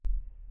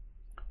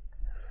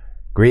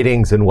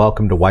Greetings and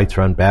welcome to Whites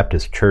Run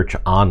Baptist Church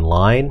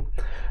Online.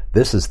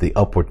 This is the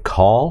Upward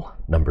Call,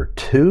 number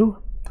 2,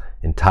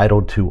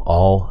 entitled To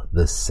All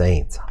the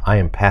Saints. I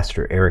am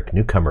Pastor Eric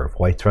Newcomer of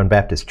Whites Run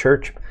Baptist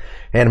Church,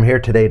 and I'm here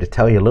today to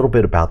tell you a little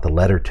bit about the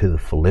letter to the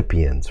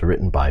Philippians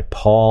written by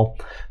Paul.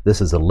 This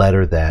is a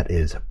letter that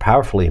is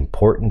powerfully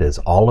important, as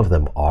all of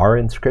them are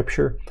in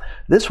Scripture.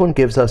 This one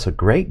gives us a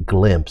great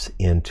glimpse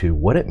into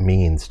what it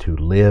means to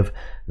live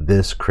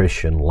this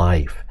Christian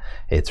life.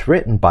 It's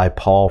written by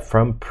Paul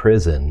from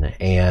prison,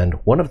 and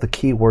one of the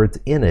key words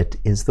in it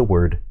is the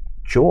word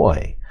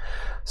joy.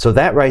 So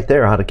that right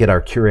there ought to get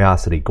our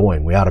curiosity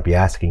going. We ought to be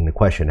asking the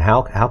question,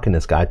 how can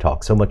this guy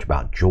talk so much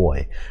about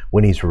joy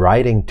when he's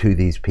writing to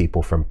these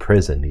people from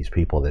prison, these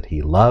people that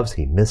he loves,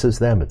 he misses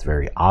them. It's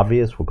very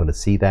obvious. We're going to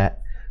see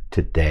that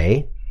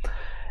today.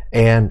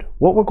 And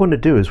what we're going to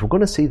do is we're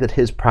going to see that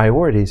his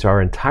priorities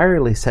are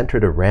entirely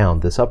centered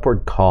around this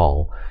upward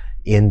call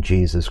in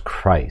Jesus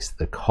Christ,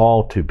 the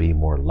call to be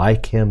more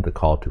like him, the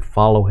call to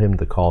follow him,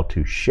 the call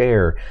to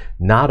share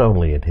not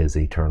only in his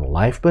eternal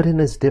life, but in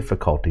his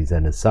difficulties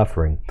and his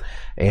suffering,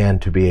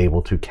 and to be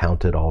able to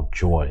count it all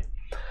joy.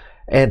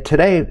 And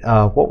today,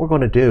 what we're going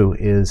to do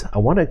is I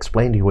want to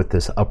explain to you what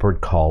this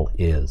upward call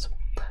is.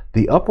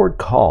 The upward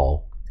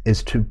call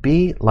is to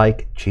be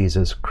like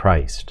Jesus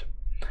Christ.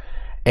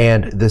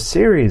 And the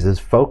series is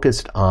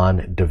focused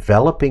on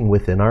developing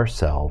within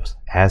ourselves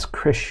as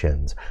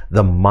Christians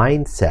the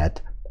mindset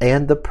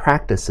and the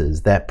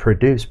practices that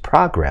produce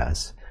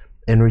progress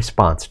in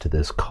response to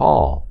this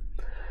call.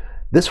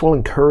 This will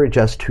encourage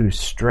us to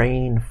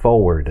strain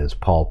forward, as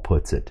Paul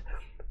puts it,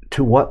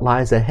 to what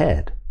lies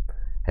ahead,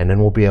 and then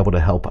we'll be able to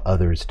help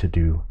others to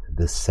do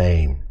the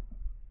same.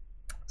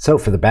 So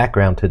for the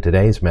background to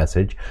today's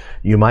message,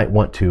 you might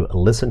want to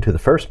listen to the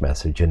first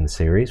message in the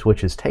series,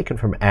 which is taken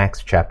from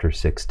Acts chapter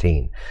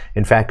 16.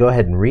 In fact, go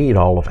ahead and read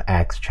all of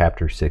Acts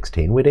chapter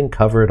 16. We didn't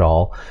cover it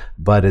all,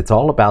 but it's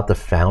all about the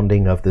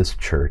founding of this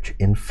church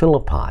in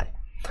Philippi.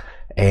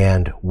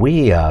 And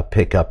we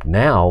pick up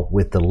now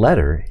with the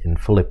letter in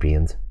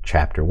Philippians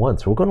chapter 1.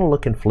 So we're going to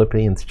look in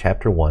Philippians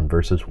chapter 1,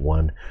 verses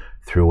 1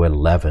 through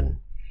 11.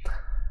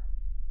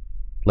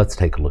 Let's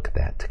take a look at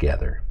that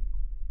together.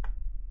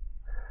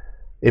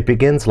 It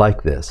begins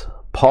like this: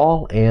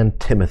 Paul and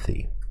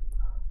Timothy,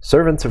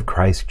 servants of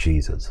Christ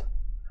Jesus,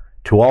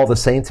 to all the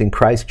saints in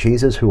Christ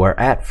Jesus who are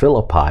at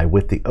Philippi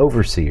with the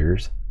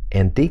overseers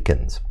and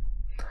deacons.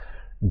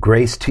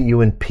 Grace to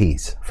you and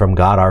peace from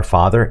God our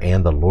Father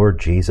and the Lord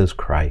Jesus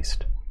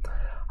Christ.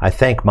 I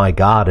thank my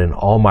God in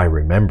all my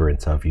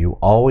remembrance of you,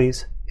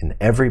 always in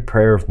every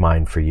prayer of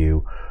mine for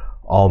you,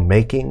 all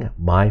making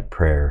my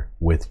prayer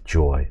with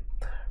joy,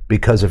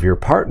 because of your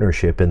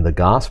partnership in the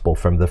gospel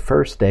from the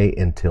first day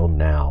until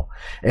now.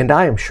 And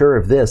I am sure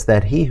of this,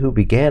 that he who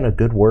began a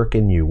good work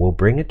in you will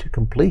bring it to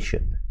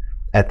completion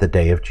at the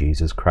day of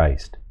Jesus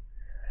Christ.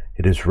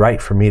 It is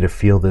right for me to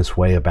feel this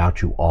way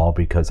about you all,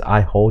 because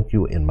I hold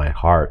you in my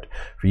heart,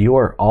 for you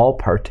are all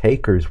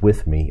partakers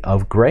with me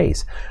of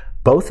grace,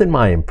 both in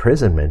my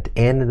imprisonment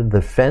and in the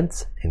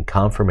defense and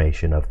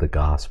confirmation of the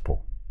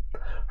gospel.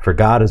 For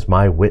God is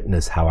my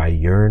witness how I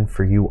yearn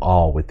for you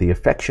all with the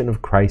affection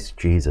of Christ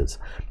Jesus.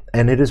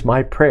 And it is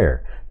my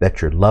prayer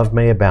that your love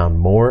may abound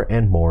more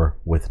and more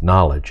with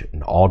knowledge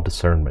and all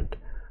discernment,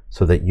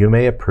 so that you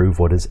may approve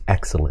what is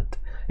excellent,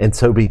 and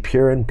so be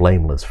pure and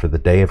blameless for the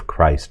day of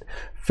Christ,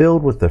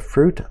 filled with the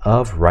fruit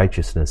of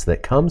righteousness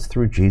that comes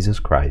through Jesus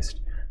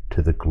Christ,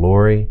 to the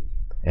glory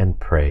and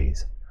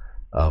praise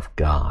of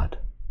God.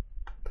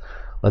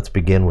 Let's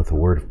begin with a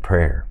word of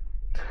prayer.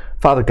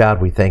 Father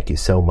God, we thank you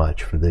so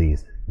much for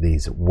these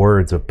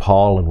words of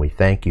Paul, and we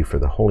thank you for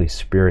the Holy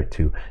Spirit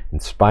to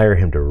inspire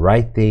him to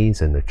write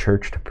these and the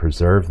church to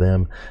preserve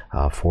them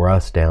for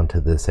us down to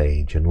this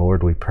age. And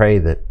Lord, we pray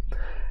that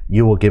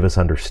you will give us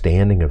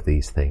understanding of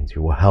these things.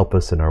 You will help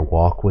us in our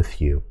walk with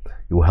you.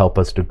 You will help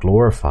us to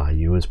glorify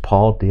you as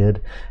Paul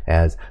did,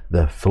 as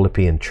the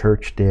Philippian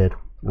church did.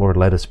 Lord,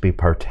 let us be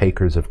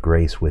partakers of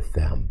grace with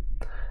them.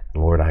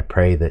 And Lord, I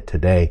pray that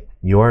today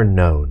you are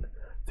known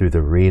through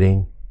the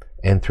reading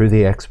and through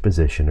the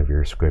exposition of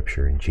your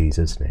scripture. In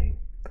Jesus' name,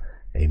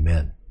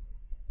 amen.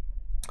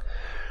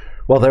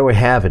 Well, there we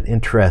have an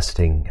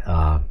interesting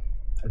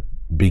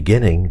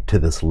beginning to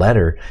this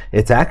letter.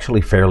 It's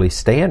actually fairly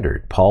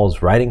standard.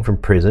 Paul's writing from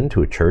prison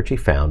to a church he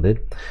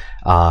founded.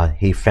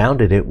 He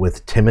founded it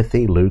with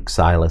Timothy, Luke,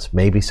 Silas,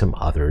 maybe some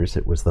others.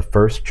 It was the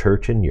first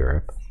church in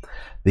Europe.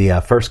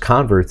 The first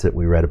converts that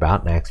we read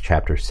about in Acts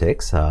chapter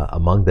 6,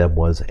 among them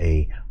was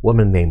a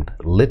woman named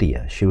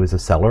Lydia. She was a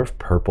seller of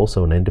purple,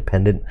 so an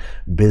independent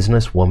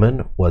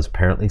businesswoman, was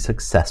apparently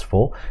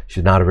successful.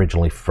 She's not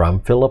originally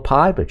from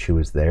Philippi, but she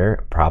was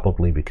there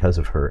probably because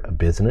of her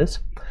business.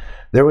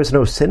 There was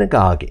no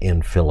synagogue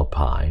in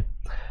Philippi,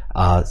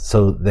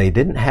 so they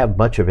didn't have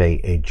much of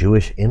a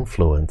Jewish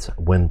influence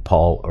when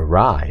Paul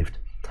arrived.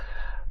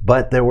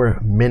 But there were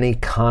many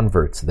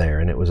converts there,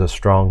 and it was a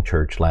strong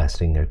church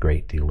lasting a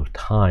great deal of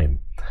time.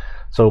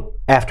 So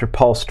after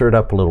Paul stirred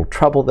up a little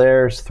trouble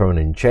there, is thrown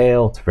in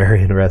jail. It's a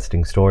very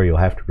interesting story. You'll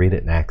have to read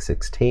it in Acts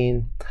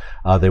 16.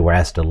 They were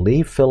asked to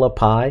leave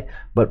Philippi,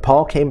 but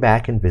Paul came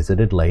back and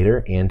visited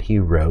later, and he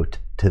wrote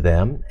to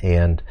them,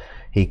 and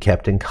he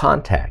kept in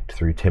contact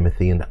through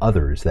Timothy and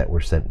others that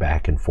were sent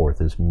back and forth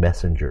as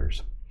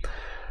messengers.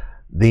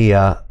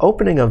 The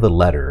opening of the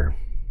letter,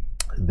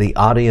 the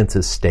audience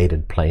is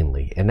stated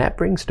plainly, and that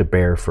brings to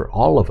bear for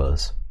all of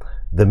us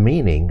the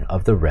meaning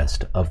of the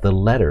rest of the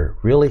letter.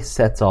 Really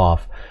sets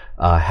off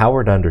how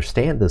we're to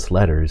understand this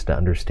letter is to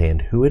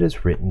understand who it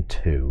is written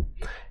to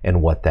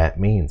and what that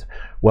means.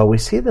 Well, we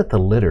see that the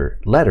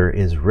letter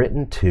is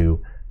written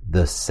to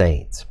the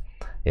saints.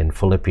 In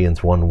Philippians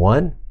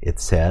 1:1, it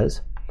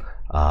says,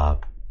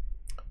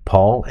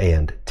 Paul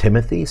and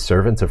Timothy,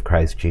 servants of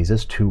Christ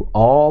Jesus, to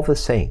all the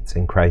saints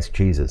in Christ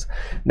Jesus.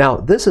 Now,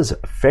 this is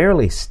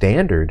fairly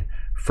standard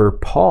for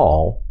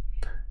Paul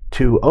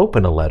to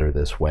open a letter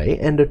this way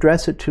and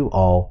address it to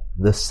all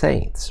the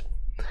saints.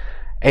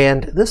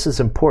 And this is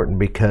important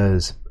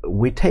because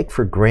we take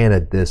for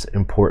granted this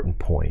important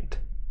point,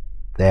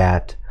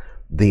 that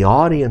the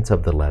audience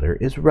of the letter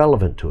is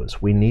relevant to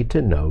us. We need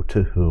to know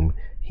to whom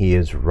he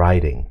is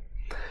writing.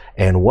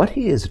 And what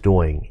he is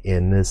doing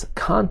in this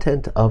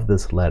content of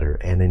this letter,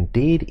 and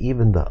indeed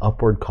even the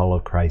upward call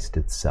of Christ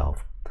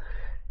itself,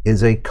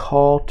 is a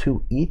call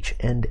to each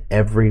and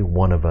every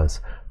one of us,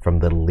 from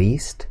the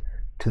least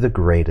to the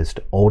greatest,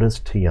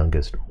 oldest to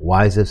youngest,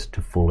 wisest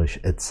to foolish,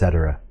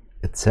 etc.,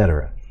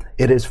 etc.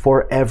 It is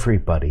for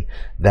everybody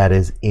that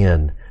is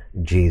in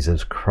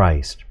Jesus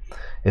Christ.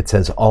 It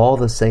says, all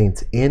the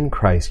saints in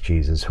Christ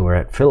Jesus who are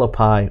at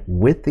Philippi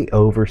with the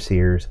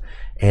overseers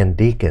and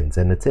deacons.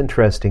 And it's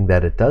interesting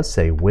that it does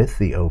say with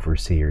the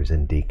overseers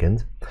and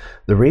deacons.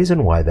 The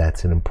reason why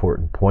that's an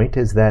important point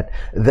is that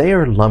they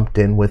are lumped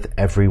in with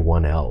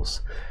everyone else.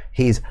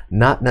 He's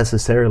not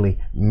necessarily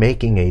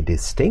making a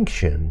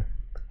distinction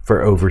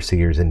for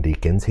overseers and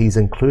deacons. He's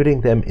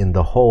including them in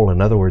the whole.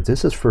 In other words,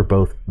 this is for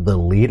both the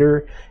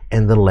leader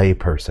and the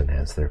layperson,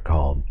 as they're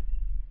called.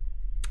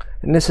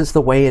 And this is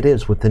the way it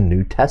is with the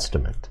New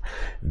Testament.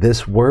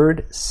 This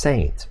word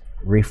saint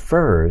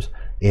refers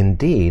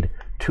indeed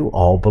to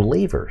all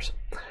believers.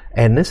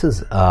 And this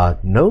is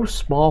no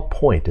small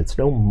point. It's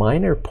no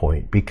minor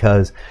point,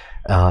 because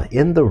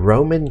in the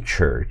Roman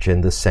Church, in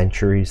the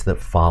centuries that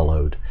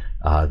followed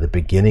the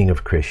beginning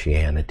of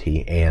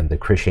Christianity and the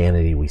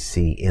Christianity we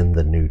see in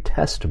the New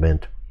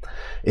Testament,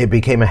 it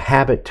became a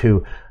habit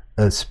to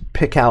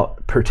pick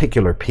out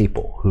particular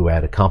people who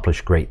had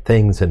accomplished great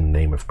things in the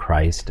name of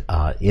Christ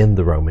in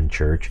the Roman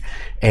Church,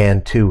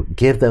 and to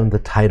give them the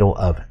title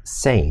of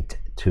saint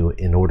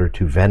in order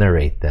to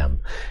venerate them.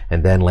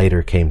 And then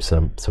later came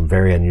some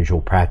very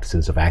unusual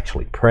practices of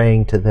actually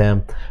praying to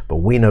them. But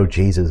we know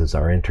Jesus is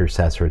our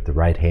intercessor at the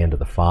right hand of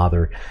the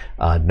Father.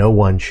 No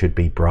one should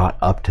be brought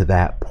up to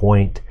that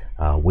point.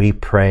 We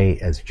pray,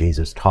 as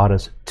Jesus taught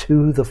us,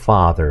 to the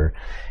Father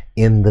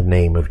in the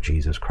name of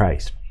Jesus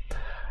Christ.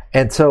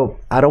 And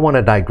so I don't want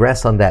to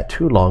digress on that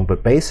too long,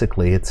 but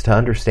basically it's to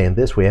understand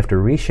this. We have to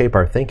reshape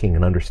our thinking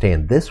and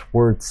understand this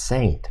word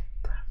saint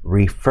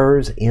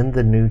refers in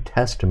the New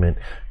Testament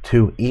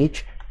to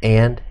each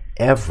and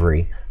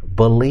every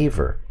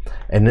believer.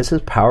 And this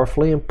is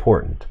powerfully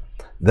important.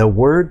 The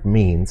word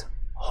means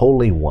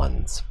holy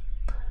ones.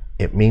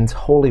 It means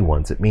holy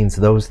ones. It means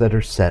those that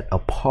are set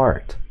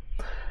apart.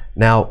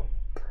 Now,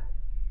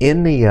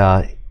 in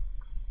the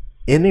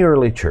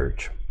early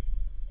church,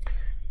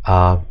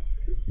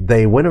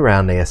 they went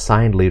around, they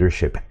assigned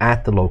leadership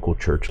at the local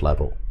church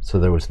level. So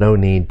there was no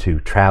need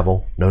to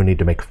travel, no need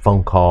to make a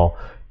phone call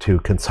to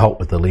consult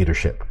with the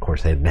leadership. Of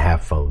course, they didn't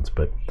have phones,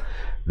 but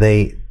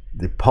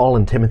Paul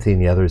and Timothy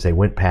and the others, they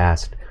went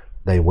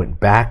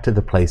back to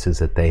the places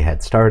that they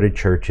had started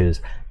churches.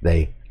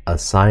 They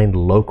assigned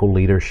local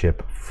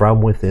leadership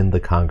from within the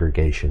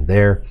congregation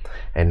there,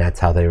 and that's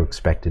how they were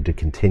expected to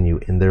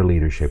continue in their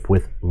leadership,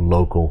 with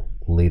local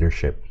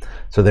leadership.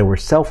 So there were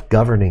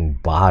self-governing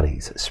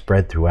bodies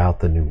spread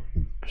throughout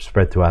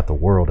the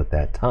world at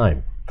that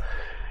time.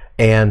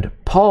 And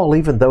Paul,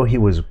 even though he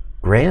was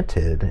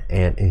granted,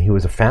 and he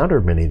was a founder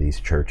of many of these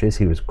churches,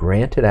 he was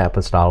granted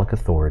apostolic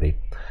authority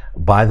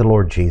by the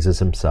Lord Jesus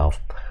himself.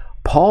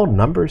 Paul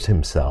numbers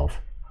himself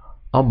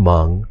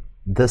among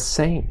the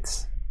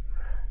saints.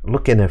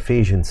 Look in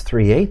Ephesians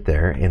 3:8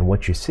 there, and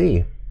what you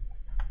see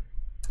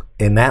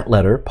in that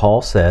letter,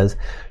 Paul says,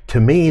 "To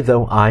me,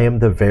 though I am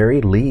the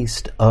very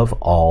least of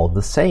all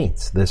the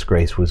saints, this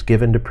grace was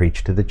given to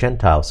preach to the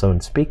Gentiles." So in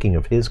speaking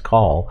of his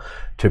call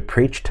to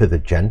preach to the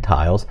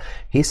Gentiles,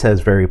 he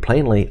says very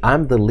plainly,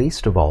 I'm the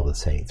least of all the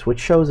saints, which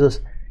shows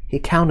us he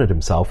counted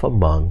himself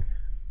among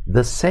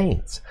the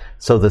saints.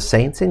 So the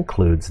saints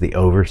includes the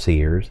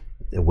overseers,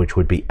 which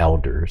would be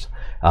elders,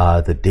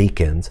 the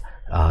deacons,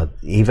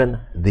 even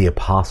the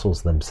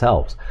apostles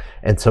themselves.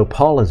 And so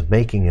Paul is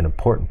making an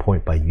important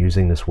point by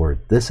using this word.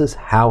 This is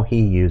how he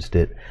used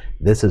it.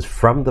 This is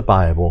from the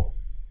Bible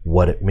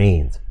what it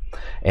means.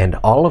 And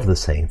all of the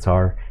saints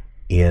are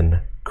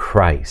in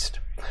Christ.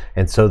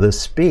 And so this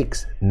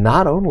speaks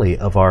not only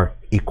of our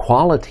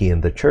equality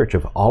in the church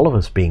of all of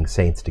us being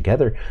saints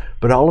together,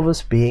 but all of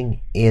us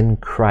being in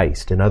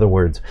Christ. In other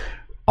words,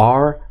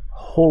 our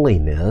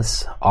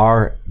holiness,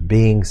 our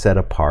being set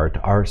apart,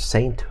 our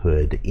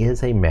sainthood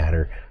is a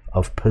matter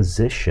of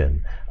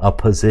position, a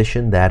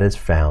position that is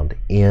found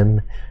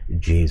in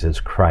Jesus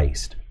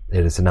Christ.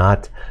 It is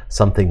not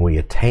something we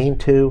attain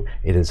to.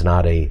 It is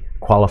not a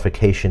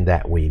qualification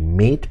that we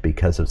meet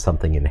because of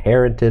something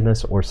inherent in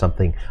us or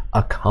something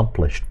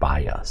accomplished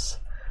by us.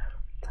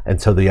 And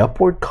so the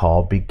upward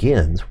call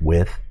begins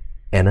with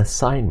an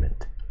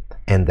assignment,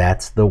 and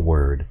that's the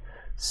word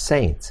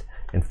saints.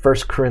 In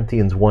 1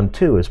 Corinthians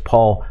 1:2, as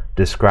Paul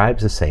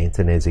describes the saints,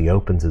 and as he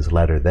opens his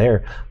letter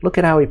there, look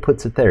at how he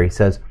puts it there. He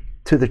says,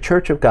 "To the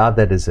church of God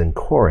that is in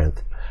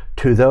Corinth,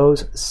 to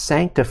those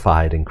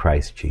sanctified in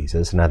Christ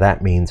Jesus," now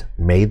that means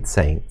made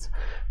saints,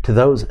 "to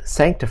those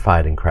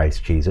sanctified in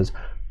Christ Jesus,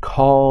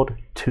 called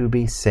to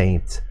be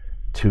saints,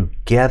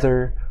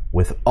 together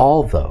with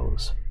all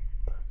those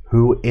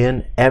who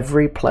in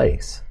every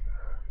place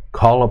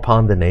call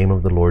upon the name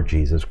of the Lord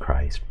Jesus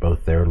Christ,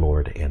 both their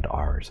Lord and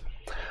ours."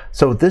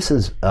 So this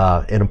is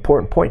an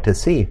important point to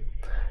see.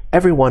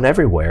 Everyone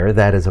everywhere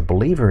that is a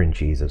believer in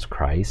Jesus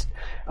Christ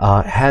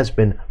has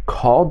been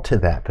called to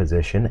that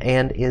position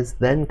and is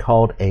then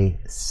called a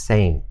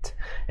saint.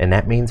 And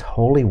that means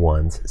holy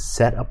ones,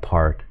 set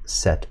apart,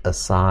 set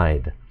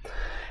aside.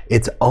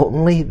 It's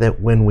only that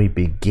when we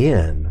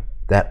begin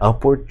that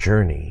upward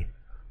journey,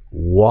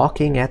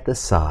 walking at the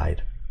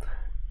side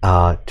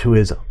to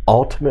his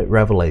ultimate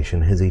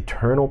revelation, his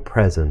eternal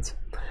presence,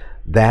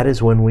 that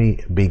is when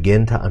we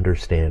begin to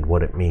understand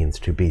what it means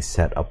to be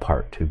set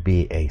apart, to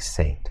be a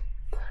saint.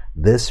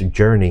 This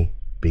journey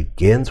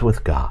begins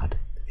with God.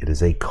 It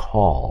is a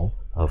call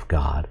of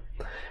God,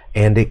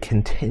 and it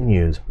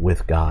continues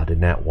with God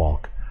in that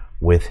walk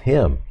with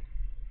Him.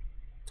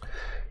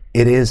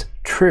 It is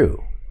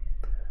true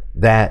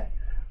that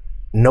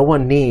no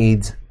one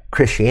needs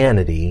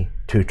Christianity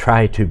to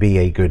try to be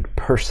a good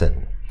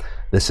person.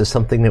 This is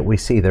something that we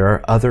see. There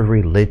are other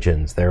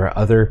religions. There are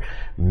other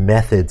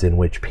methods in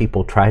which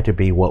people try to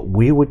be what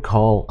we would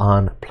call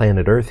on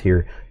planet Earth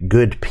here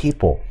good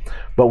people.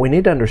 But we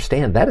need to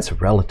understand that is a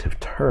relative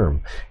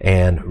term.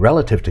 And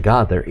relative to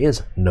God, there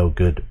is no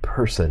good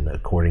person,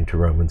 according to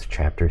Romans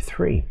chapter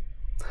 3.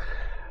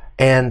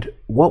 And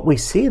what we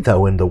see,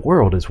 though, in the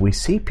world is we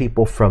see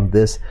people from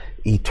this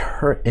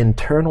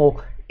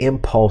internal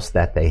impulse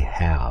that they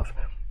have.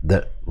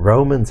 The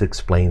Romans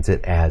explains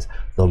it as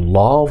the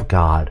law of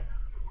God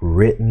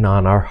written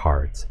on our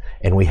hearts,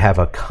 and we have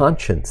a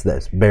conscience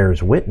that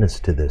bears witness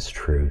to this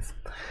truth,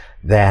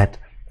 that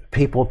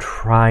people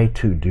try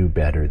to do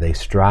better, they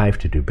strive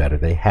to do better,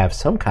 they have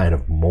some kind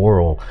of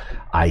moral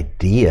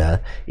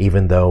idea,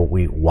 even though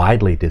we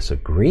widely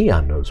disagree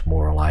on those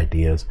moral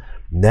ideas.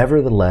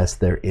 Nevertheless,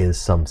 there is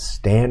some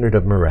standard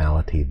of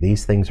morality.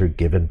 These things are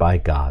given by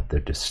God. They're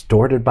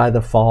distorted by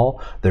the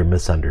fall. They're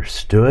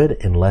misunderstood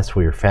unless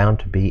we are found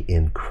to be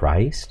in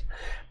Christ.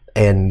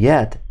 And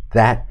yet,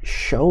 that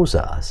shows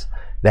us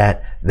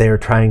that they're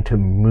trying to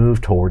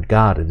move toward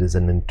God. It is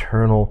an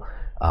internal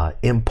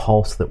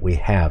impulse that we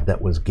have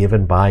that was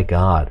given by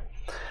God.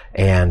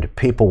 And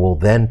people will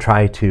then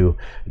try to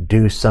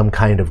do some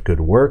kind of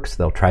good works.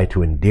 They'll try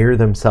to endear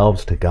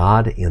themselves to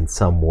God in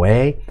some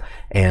way.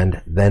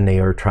 And then they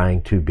are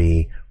trying to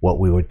be what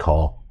we would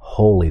call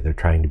holy. They're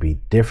trying to be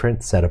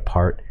different, set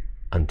apart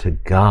unto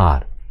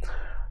God.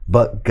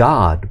 But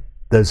God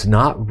does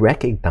not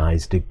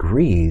recognize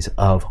degrees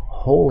of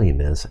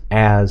holiness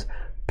as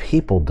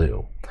people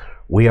do.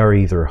 We are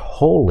either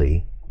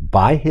holy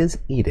by His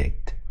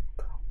edict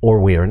or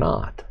we are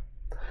not.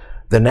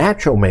 The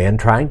natural man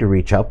trying to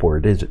reach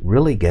upward is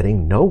really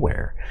getting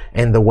nowhere.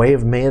 And the way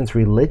of man's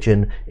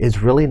religion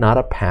is really not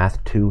a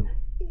path to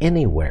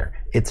anywhere.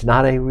 It's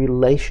not a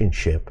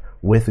relationship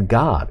with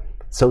God.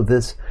 So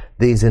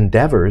these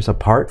endeavors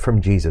apart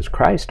from Jesus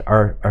Christ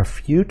are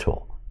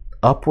futile.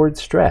 Upward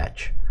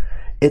stretch.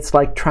 It's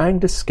like trying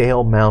to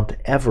scale Mount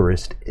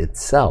Everest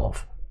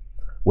itself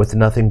with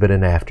nothing but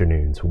an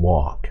afternoon's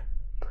walk.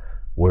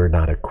 We're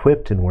not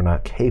equipped and we're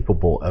not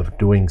capable of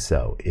doing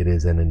so. It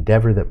is an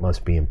endeavor that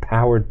must be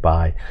empowered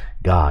by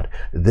God.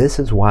 This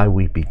is why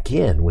we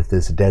begin with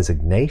this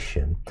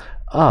designation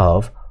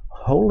of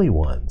holy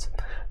ones.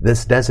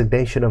 This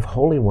designation of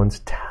holy ones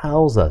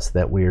tells us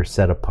that we are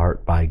set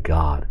apart by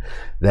God,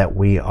 that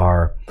we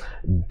are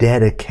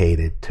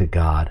dedicated to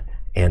God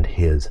and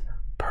His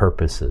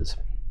purposes.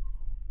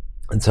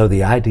 And so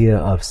the idea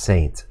of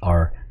saints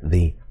are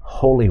the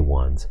holy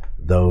ones,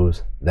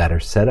 those that are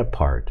set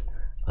apart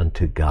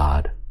unto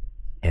God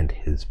and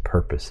His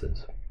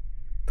purposes.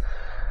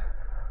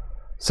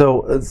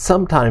 So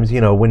sometimes,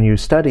 when you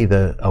study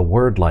a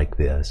word like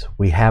this,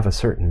 we have a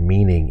certain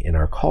meaning in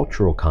our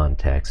cultural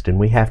context, and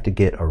we have to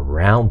get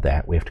around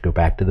that. We have to go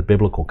back to the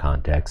biblical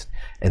context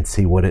and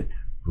see what it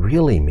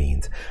really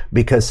means.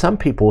 Because some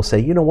people will say,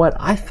 you know what,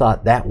 I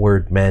thought that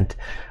word meant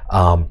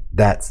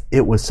that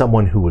it was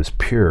someone who was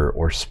pure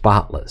or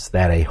spotless,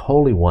 that a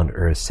holy one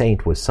or a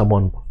saint was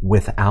someone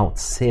without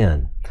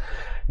sin.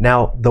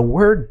 Now, the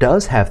word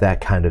does have that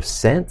kind of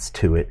sense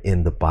to it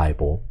in the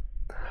Bible,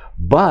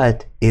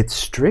 but it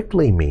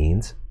strictly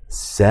means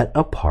set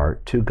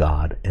apart to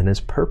God and His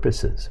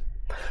purposes.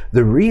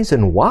 The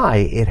reason why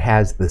it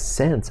has the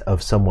sense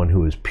of someone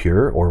who is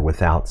pure or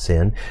without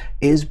sin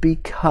is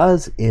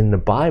because in the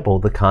Bible,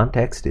 the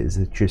context is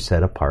that you're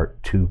set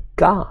apart to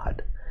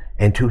God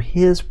and to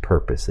His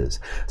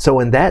purposes. So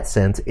in that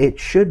sense, it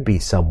should be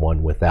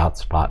someone without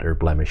spot or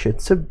blemish.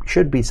 It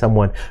should be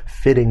someone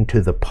fitting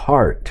to the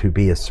part to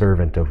be a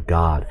servant of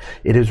God.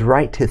 It is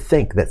right to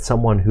think that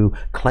someone who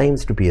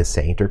claims to be a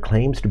saint or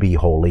claims to be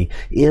holy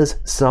is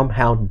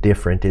somehow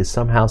different, is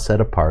somehow set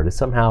apart, is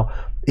somehow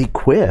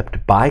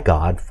equipped by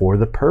God for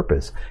the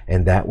purpose.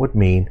 And that would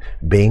mean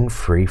being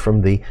free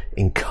from the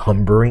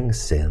encumbering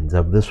sins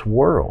of this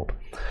world.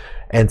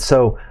 And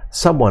so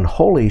someone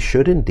holy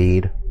should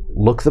indeed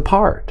look the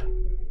part.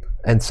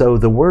 And so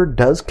the word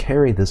does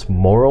carry this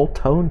moral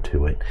tone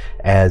to it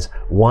as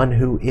one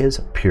who is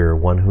pure,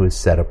 one who is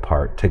set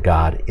apart to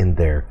God in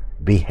their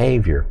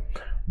behavior.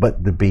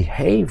 But the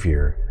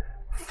behavior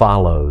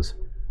follows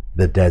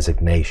the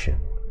designation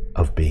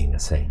of being a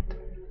saint.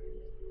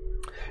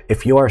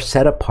 If you are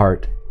set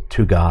apart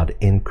to God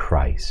in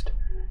Christ,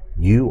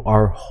 you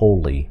are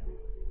holy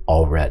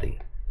already.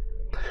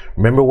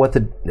 Remember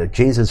what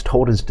Jesus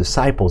told His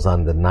disciples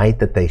on the night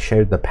that they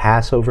shared the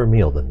Passover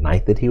meal, the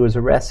night that He was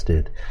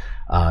arrested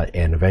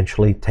and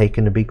eventually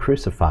taken to be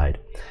crucified.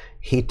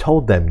 He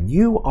told them,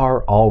 you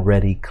are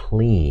already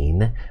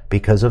clean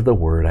because of the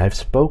word I've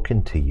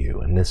spoken to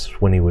you. And this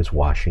is when He was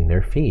washing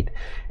their feet.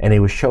 And He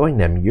was showing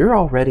them, you're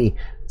already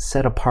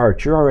set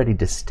apart. You're already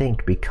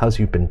distinct because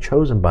you've been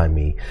chosen by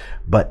me.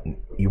 But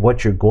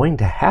what you're going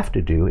to have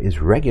to do is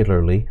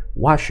regularly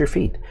wash your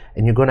feet.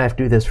 And you're going to have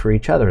to do this for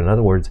each other. In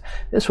other words,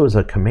 this was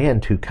a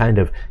command to kind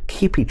of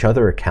keep each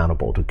other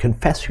accountable, to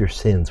confess your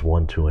sins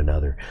one to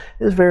another.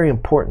 It's a very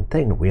important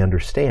thing that we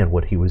understand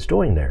what He was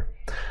doing there.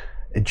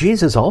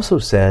 Jesus also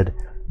said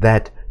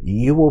that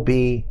you will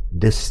be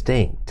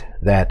distinct,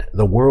 that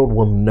the world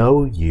will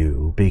know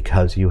you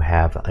because you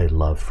have a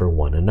love for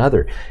one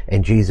another.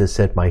 And Jesus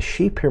said, my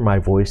sheep hear my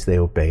voice, they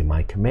obey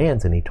my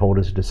commands. And He told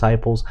His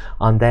disciples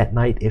on that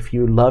night, if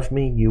you love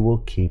me, you will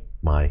keep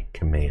my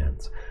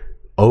commands.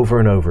 Over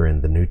and over in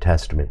the New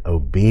Testament,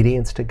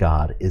 obedience to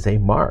God is a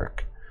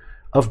mark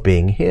of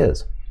being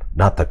His.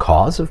 Not the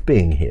cause of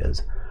being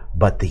His,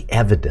 but the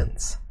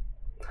evidence.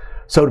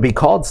 So to be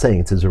called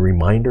saints is a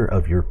reminder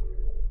of your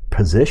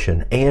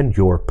position and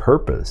your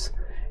purpose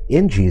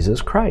in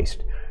Jesus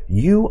Christ.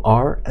 You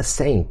are a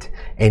saint,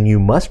 and you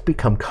must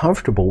become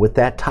comfortable with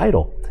that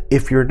title.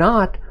 If you're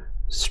not,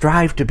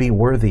 strive to be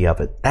worthy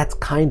of it. That's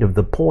kind of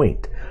the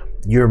point.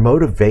 Your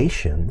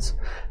motivations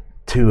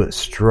to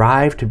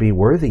strive to be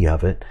worthy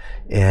of it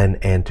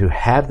and to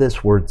have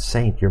this word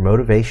saint, your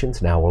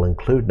motivations now will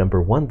include,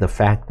 number one, the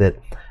fact that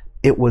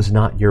it was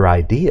not your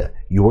idea.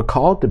 You were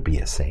called to be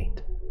a saint.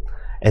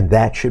 And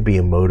that should be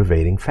a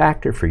motivating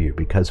factor for you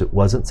because it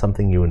wasn't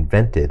something you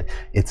invented.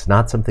 It's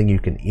not something you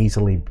can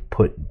easily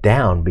put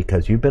down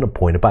because you've been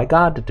appointed by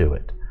God to do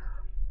it.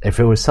 If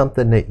it was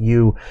something that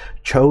you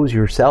chose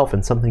yourself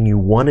and something you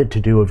wanted to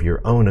do of your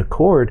own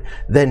accord,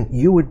 then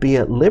you would be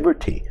at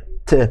liberty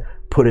to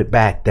put it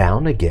back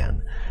down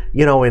again.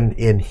 You know,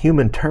 in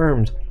human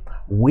terms,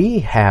 we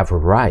have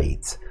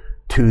rights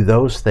to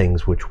those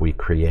things which we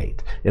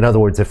create. In other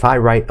words, if I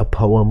write a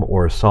poem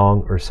or a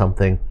song or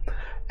something,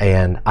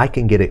 and I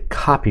can get it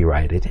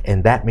copyrighted,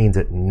 and that means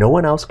that no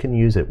one else can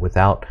use it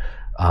without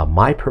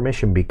my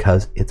permission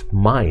because it's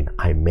mine.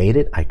 I made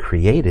it, I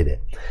created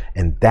it.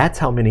 And that's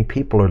how many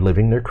people are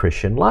living their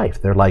Christian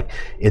life. They're like,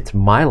 it's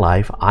my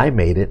life, I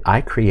made it,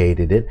 I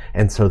created it,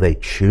 and so they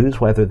choose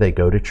whether they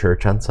go to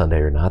church on Sunday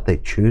or not. They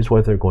choose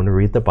whether they're going to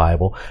read the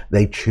Bible.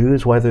 They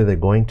choose whether they're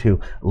going to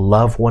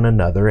love one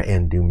another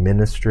and do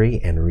ministry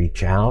and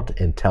reach out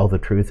and tell the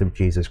truth of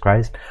Jesus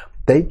Christ.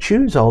 They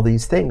choose all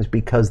these things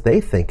because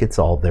they think it's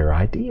all their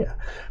idea.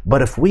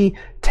 But if we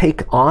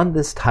take on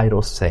this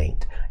title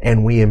saint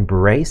and we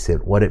embrace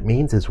it, what it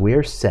means is we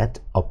are set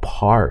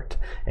apart.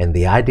 And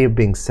the idea of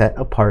being set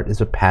apart is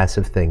a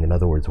passive thing. In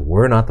other words,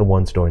 we're not the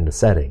ones doing the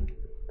setting.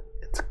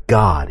 It's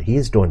God.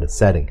 He's doing the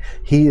setting.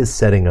 He is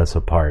setting us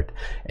apart.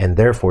 And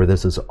therefore,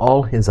 this is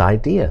all His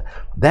idea.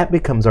 That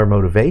becomes our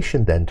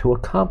motivation then to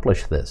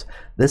accomplish this.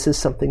 This is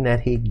something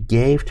that He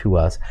gave to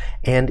us,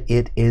 and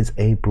it is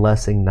a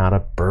blessing, not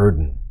a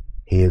burden.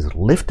 He has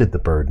lifted the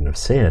burden of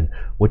sin,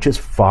 which is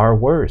far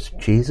worse.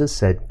 Jesus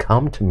said,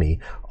 come to me,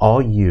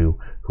 all you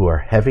who are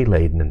heavy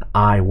laden, and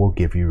I will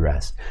give you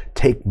rest.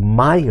 Take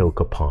my yoke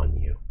upon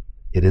you.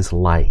 It is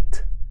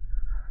light.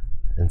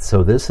 And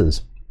so this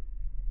is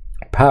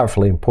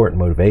powerfully important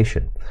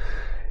motivation.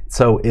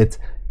 So it's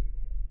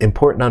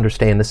important to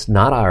understand this is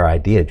not our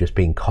idea. Just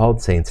being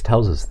called saints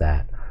tells us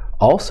that.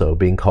 Also,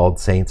 being called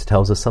saints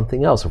tells us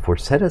something else. If we're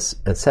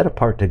set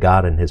apart to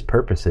God and His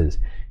purposes,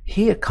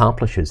 He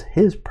accomplishes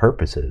His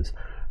purposes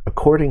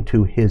according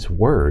to His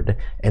word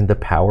and the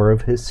power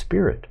of His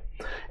Spirit.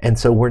 And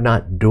so we're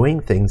not doing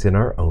things in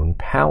our own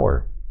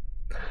power.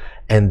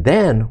 And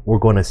then we're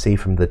going to see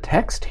from the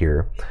text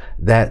here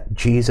that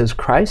Jesus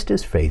Christ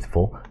is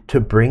faithful to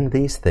bring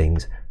these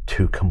things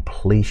to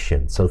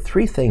completion. So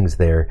 3 things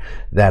there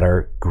that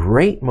are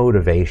great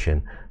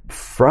motivation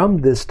from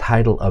this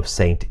title of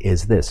saint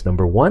is this.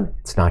 Number 1,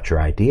 it's not your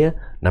idea.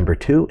 Number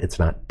 2, it's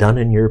not done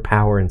in your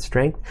power and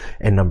strength.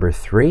 And number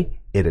 3,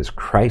 it is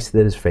Christ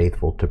that is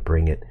faithful to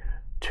bring it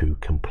to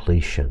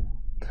completion.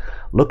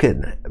 Look at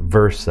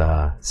verse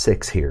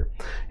 6 here.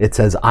 It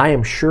says, I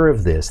am sure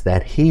of this,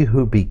 that he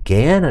who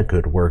began a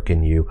good work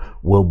in you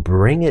will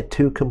bring it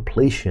to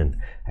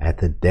completion at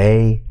the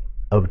day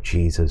of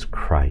Jesus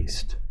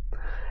Christ.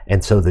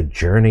 And so the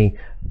journey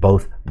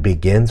both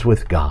begins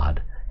with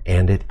God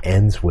and it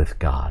ends with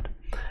God.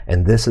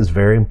 And this is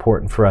very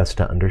important for us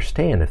to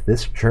understand. If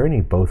this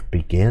journey both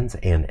begins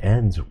and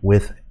ends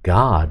with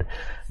God,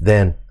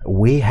 then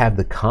we have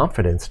the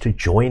confidence to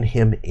join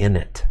him in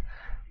it.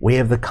 We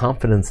have the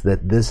confidence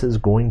that this is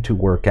going to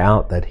work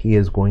out, that he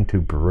is going to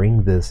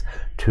bring this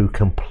to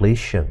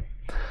completion.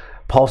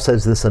 Paul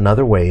says this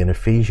another way in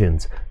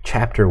Ephesians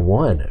chapter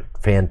 1, a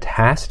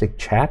fantastic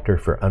chapter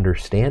for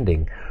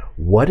understanding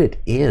what it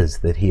is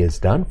that he has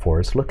done for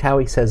us. Look how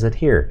he says it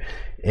here.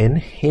 In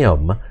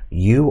him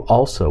you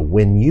also,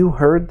 when you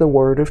heard the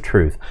word of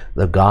truth,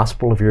 the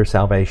gospel of your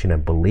salvation,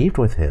 and believed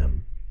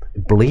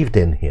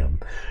in him,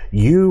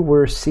 you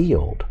were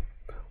sealed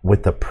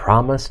with the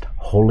promised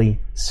Holy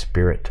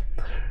Spirit,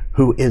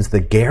 who is the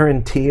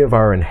guarantee of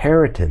our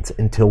inheritance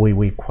until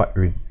we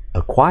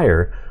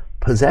acquire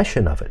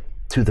possession of it,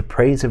 to the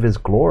praise of his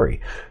glory.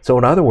 So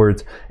in other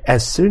words,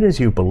 as soon as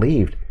you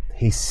believed,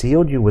 he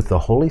sealed you with the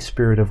Holy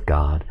Spirit of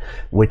God,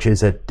 which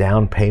is a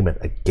down payment,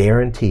 a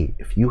guarantee.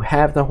 If you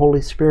have the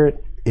Holy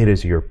Spirit, it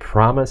is your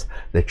promise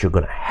that you're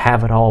going to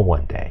have it all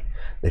one day,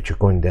 that you're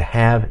going to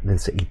have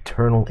this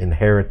eternal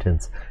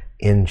inheritance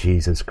in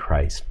Jesus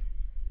Christ.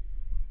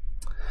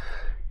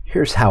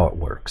 Here's how it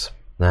works.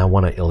 Now I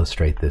want to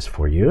illustrate this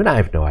for you, and I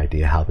have no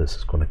idea how this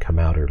is going to come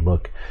out or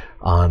look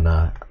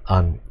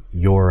on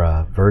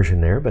your version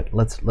there, but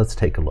let's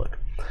take a look.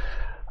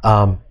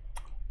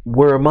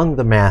 We're among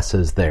the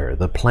masses there,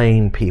 the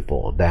plain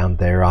people down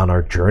there on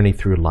our journey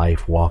through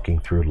life, walking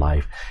through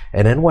life.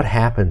 And then what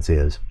happens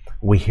is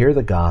we hear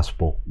the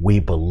gospel, we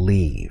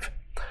believe.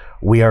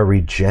 We are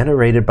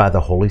regenerated by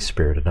the Holy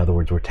Spirit. In other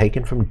words, we're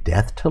taken from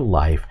death to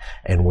life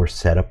and we're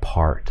set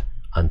apart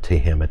unto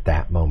him at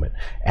that moment.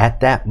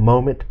 At that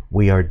moment,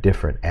 we are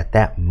different. At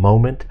that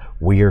moment,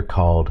 we are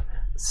called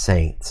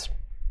saints.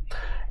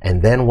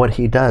 And then what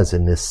he does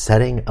in this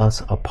setting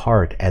us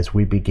apart as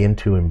we begin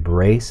to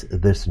embrace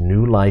this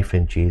new life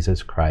in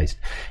Jesus Christ,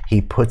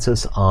 he puts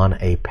us on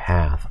a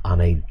path,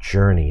 on a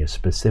journey, a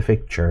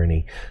specific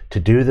journey to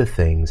do the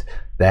things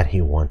that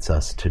he wants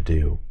us to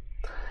do.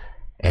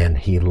 And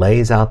he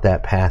lays out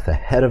that path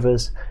ahead of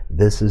us.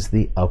 This is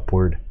the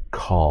upward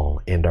call,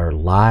 and our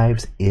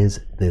lives is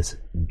this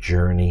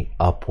journey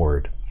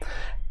upward.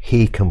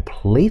 He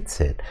completes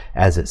it,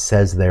 as it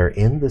says there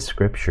in the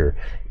scripture,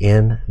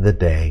 in the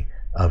day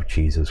of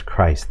Jesus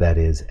Christ. That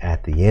is,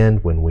 at the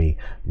end, when we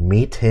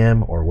meet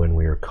him or when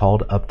we are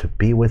called up to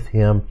be with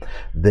him,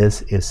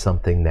 this is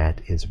something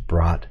that is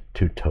brought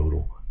to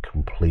total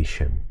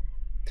completion.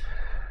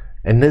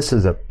 And this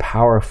is a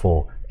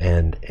powerful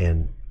and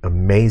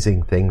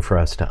amazing thing for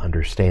us to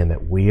understand,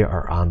 that we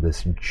are on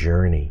this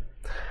journey.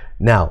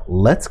 Now,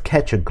 let's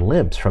catch a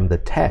glimpse from the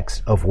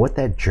text of what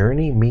that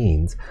journey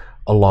means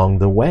along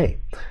the way.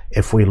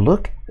 If we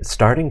look,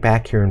 starting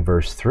back here in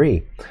verse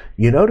 3,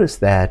 you notice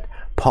that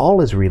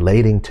Paul is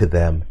relating to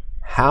them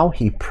how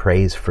he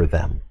prays for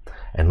them.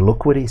 And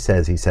look what he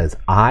says. He says,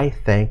 I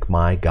thank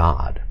my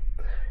God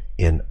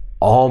in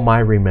all my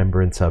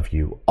remembrance of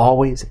you,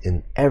 always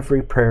in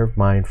every prayer of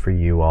mine for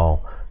you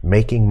all,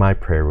 making my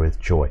prayer with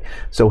joy.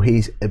 So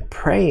he's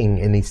praying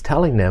and he's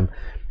telling them,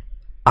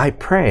 I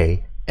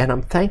pray and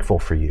I'm thankful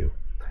for you.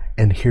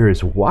 And here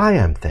is why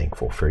I'm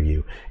thankful for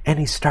you. And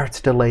he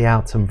starts to lay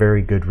out some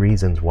very good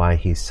reasons why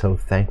he's so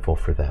thankful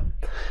for them.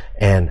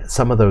 And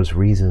some of those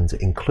reasons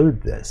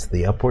include this.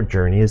 The upward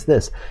journey is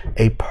this: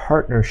 a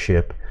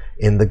partnership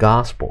in the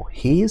gospel.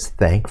 He is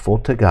thankful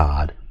to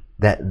God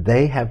that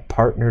they have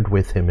partnered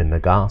with him in the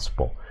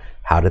gospel.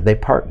 How did they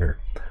partner?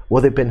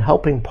 Well, they've been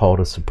helping Paul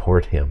to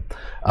support him,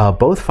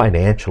 both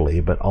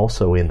financially, but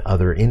also in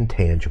other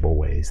intangible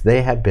ways.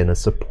 They have been a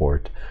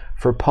support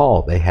for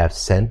Paul. They have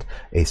sent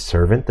a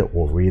servant that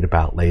we'll read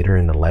about later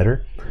in the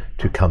letter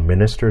to come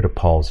minister to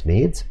Paul's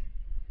needs.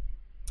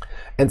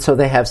 And so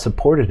they have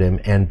supported him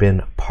and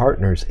been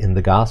partners in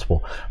the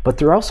gospel. But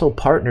they're also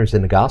partners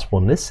in the gospel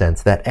in this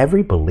sense that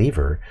every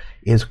believer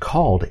is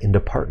called into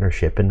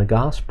partnership in the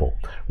gospel.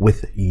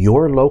 With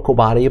your local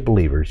body of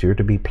believers, you're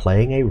to be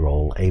playing a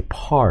role, a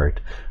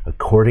part,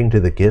 according to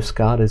the gifts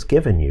God has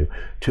given you,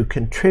 to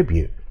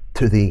contribute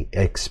to the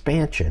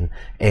expansion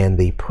and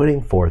the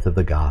putting forth of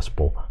the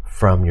gospel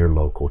from your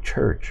local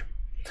church.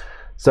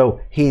 So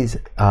he's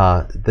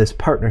this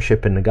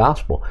partnership in the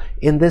gospel.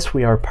 In this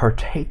we are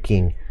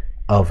partaking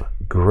of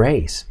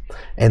grace.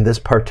 And this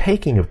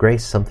partaking of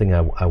grace is something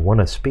I want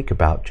to speak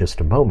about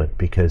just a moment,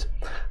 because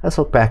let's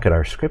look back at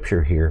our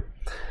scripture here.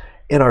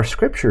 In our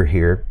scripture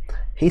here,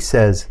 he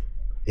says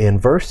in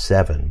verse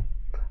 7,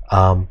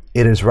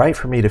 it is right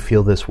for me to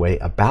feel this way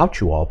about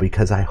you all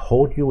because I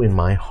hold you in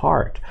my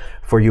heart,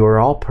 for you are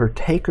all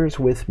partakers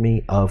with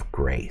me of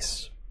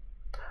grace.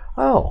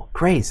 Oh,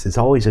 grace is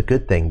always a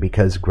good thing,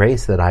 because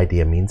grace, that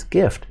idea, means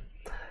gift.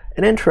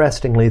 And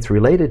interestingly, it's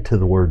related to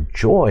the word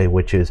joy,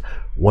 which is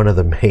one of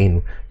the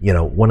main,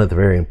 one of the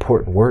very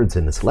important words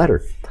in this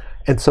letter.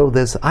 And so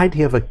this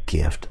idea of a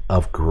gift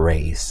of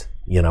grace,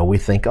 we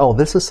think, oh,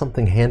 this is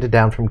something handed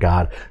down from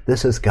God.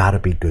 This has got to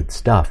be good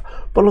stuff.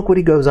 But look what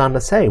he goes on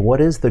to say. What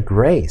is the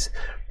grace?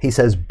 He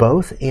says,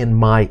 both in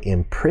my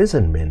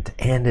imprisonment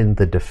and in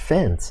the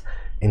defense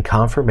and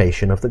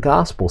confirmation of the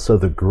gospel. So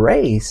the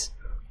grace,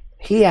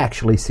 he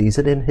actually sees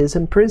it in his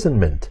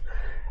imprisonment.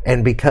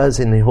 And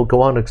he'll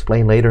go on to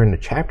explain later in the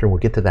chapter, and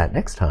we'll get to that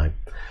next time,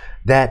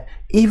 that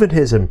even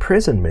his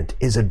imprisonment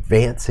is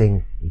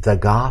advancing the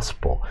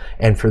gospel.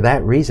 And for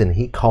that reason,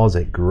 he calls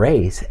it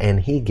grace, and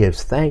he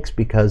gives thanks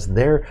because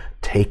they're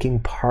taking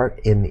part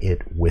in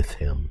it with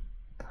him.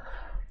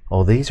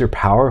 Oh, these are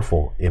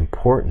powerful,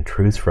 important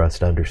truths for us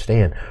to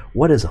understand.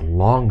 What is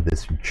along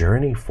this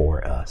journey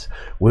for us?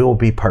 We will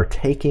be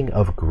partaking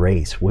of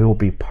grace. We will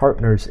be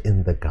partners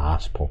in the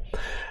gospel.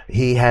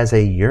 He has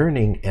a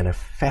yearning and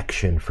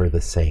affection for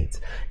the saints.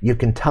 You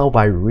can tell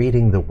by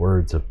reading the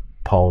words of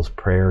Paul's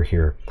prayer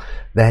here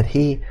that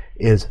he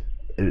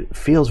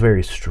feels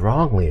very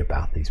strongly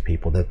about these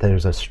people, that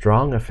there's a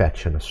strong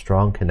affection, a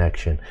strong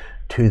connection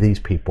to these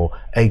people,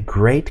 a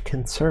great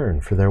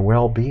concern for their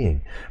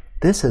well-being.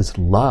 This is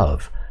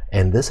love,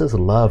 and this is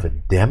love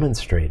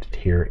demonstrated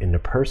here in the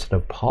person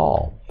of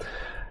Paul.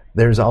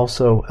 There's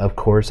also, of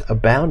course,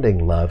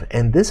 abounding love,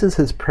 and this is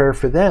his prayer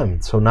for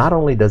them. So not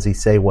only does he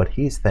say what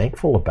he's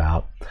thankful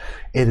about,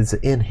 it is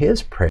in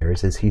his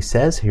prayers, as he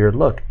says here,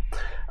 look,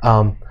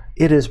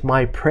 it is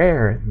my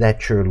prayer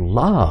that your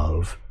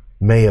love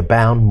may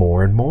abound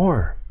more and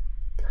more.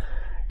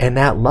 And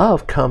that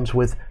love comes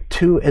with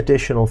two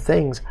additional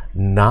things,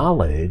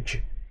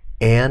 knowledge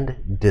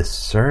and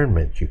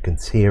discernment. You can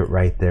see it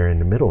right there in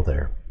the middle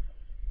there.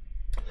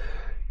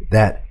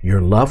 That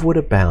your love would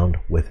abound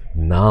with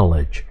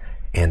knowledge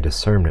and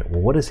discernment.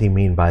 Well, what does he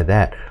mean by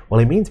that? Well,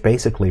 he means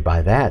basically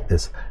by that,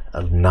 this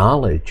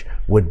knowledge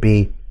would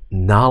be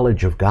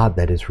knowledge of God,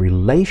 that is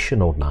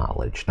relational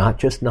knowledge, not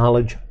just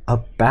knowledge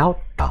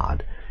about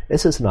God.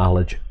 This is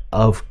knowledge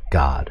of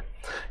God.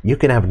 You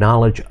can have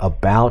knowledge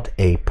about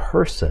a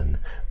person,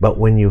 but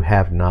when you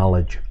have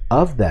knowledge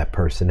of that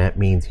person, that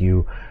means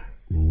you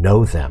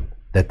know them,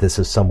 that this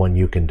is someone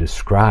you can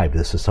describe,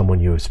 this is someone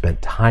you have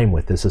spent time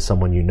with, this is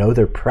someone you know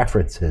their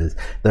preferences,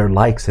 their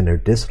likes and their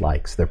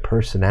dislikes, their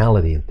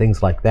personality and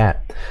things like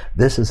that.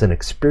 This is an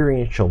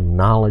experiential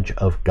knowledge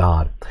of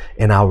God.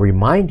 And I'll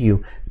remind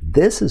you,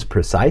 this is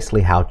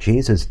precisely how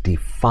Jesus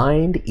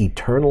defined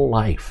eternal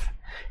life.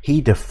 He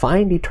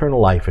defined eternal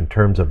life in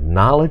terms of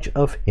knowledge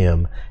of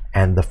him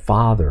and the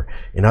Father.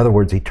 In other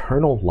words,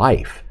 eternal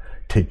life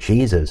to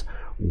Jesus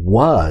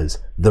was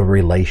the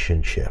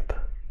relationship.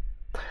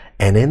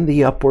 And in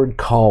the upward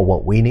call,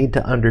 what we need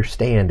to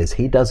understand is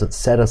he doesn't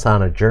set us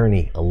on a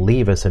journey,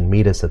 leave us and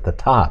meet us at the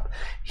top.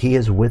 He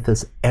is with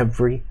us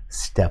every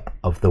step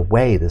of the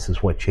way. This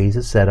is what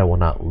Jesus said, I will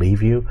not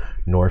leave you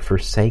nor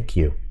forsake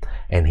you.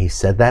 And he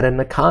said that in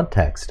the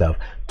context of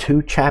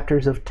 2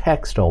 chapters of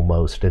text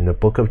almost in the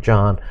book of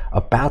John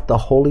about the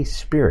Holy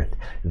Spirit,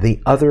 the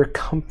other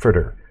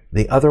comforter,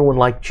 the other one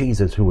like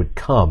Jesus who would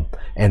come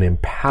and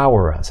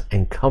empower us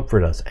and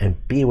comfort us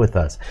and be with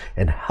us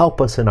and help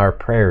us in our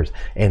prayers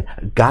and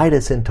guide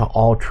us into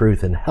all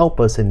truth and help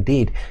us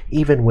indeed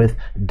even with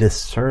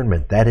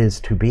discernment. That is,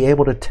 to be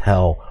able to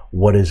tell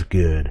what is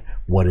good,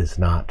 what is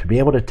not, to be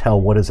able to tell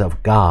what is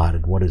of God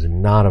and what is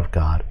not of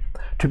God,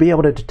 to be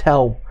able to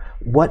tell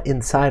what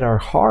inside our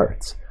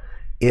hearts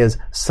is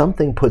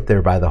something put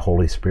there by the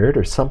Holy Spirit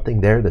or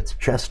something there that's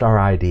just our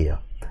idea.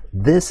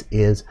 This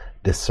is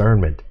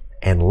discernment.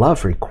 And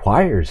love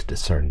requires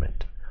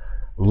discernment.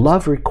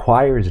 Love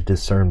requires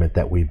discernment,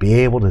 that we be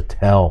able to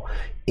tell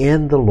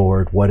in the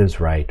Lord what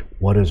is right,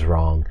 what is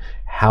wrong,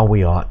 how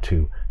we ought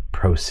to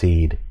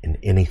proceed in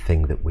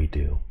anything that we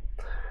do.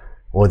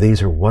 Well,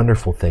 these are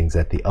wonderful things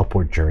that the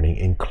upward journey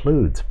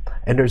includes.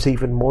 And there's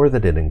even more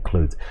that it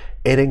includes.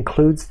 It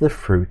includes the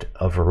fruit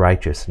of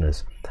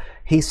righteousness.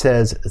 He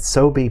says,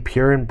 so be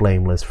pure and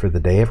blameless for the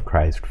day of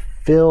Christ,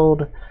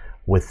 filled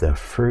with the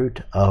fruit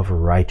of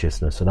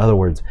righteousness. In other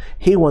words,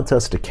 he wants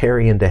us to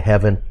carry into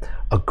heaven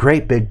a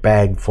great big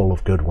bag full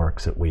of good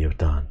works that we have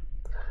done.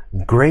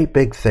 Great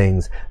big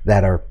things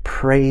that are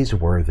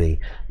praiseworthy,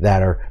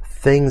 that are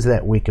things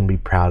that we can be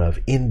proud of,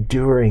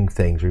 enduring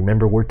things.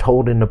 Remember, we're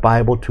told in the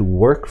Bible to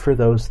work for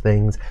those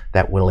things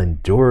that will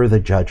endure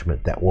the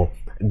judgment, that will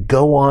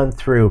go on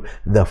through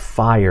the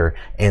fire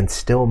and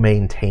still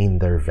maintain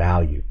their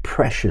value.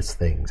 Precious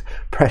things,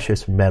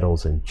 precious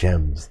metals and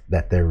gems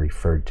that they're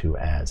referred to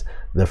as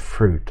the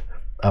fruit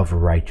of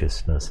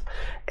righteousness.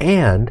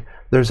 And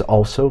there's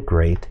also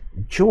great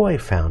joy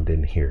found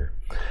in here.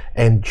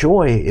 And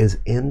joy is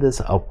in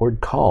this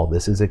upward call.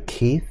 This is a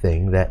key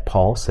thing that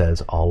Paul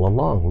says all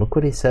along. Look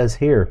what he says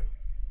here.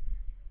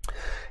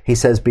 He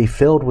says, be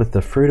filled with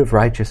the fruit of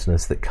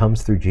righteousness that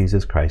comes through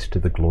Jesus Christ to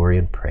the glory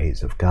and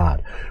praise of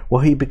God.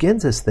 Well, he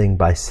begins this thing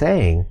by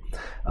saying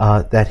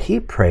that he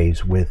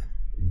prays with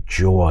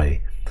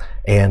joy.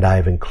 And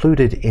I've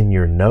included in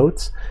your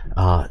notes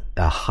a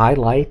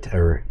highlight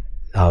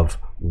of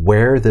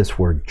where this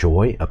word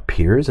joy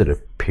appears. It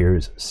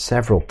appears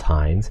several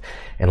times.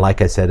 And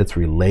like I said, it's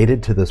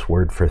related to this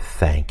word for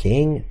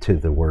thanking, to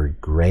the word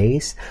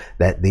grace,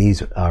 that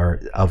these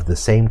are of the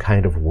same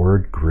kind of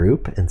word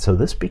group. And so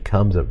this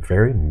becomes a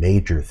very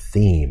major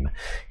theme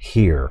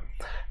here.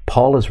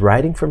 Paul is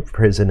writing from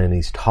prison and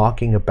he's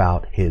talking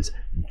about his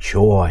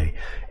joy.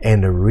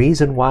 And the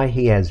reason why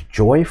he has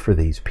joy for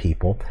these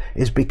people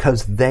is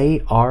because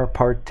they are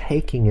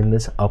partaking in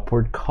this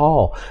upward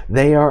call.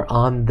 They are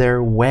on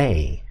their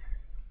way.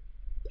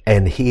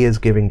 And he is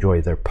giving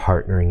joy. They're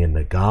partnering in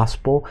the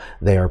gospel.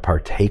 They are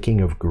partaking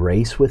of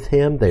grace with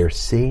him. They are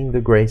seeing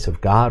the grace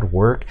of God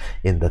work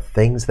in the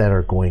things that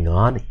are going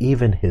on,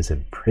 even his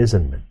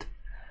imprisonment.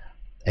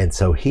 And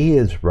so he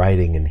is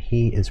writing and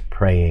he is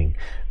praying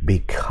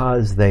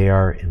because they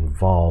are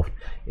involved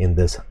in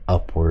this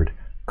upward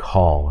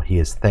call. He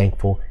is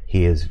thankful.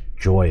 He is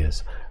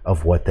joyous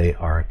of what they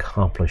are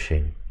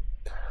accomplishing.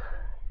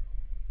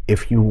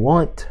 If you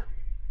want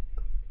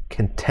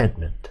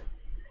contentment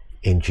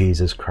in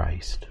Jesus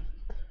Christ,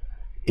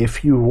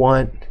 if you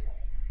want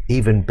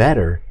even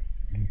better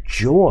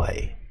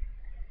joy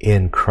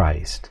in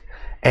Christ,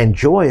 and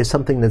joy is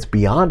something that's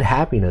beyond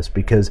happiness,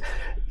 because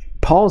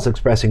Paul's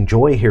expressing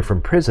joy here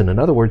from prison. In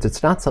other words,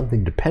 it's not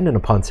something dependent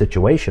upon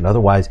situation.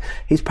 Otherwise,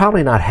 he's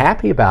probably not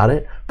happy about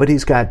it, but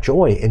he's got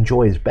joy. And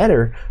joy is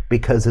better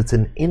because it's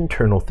an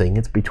internal thing.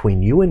 It's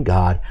between you and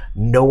God.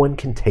 No one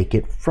can take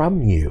it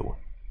from you.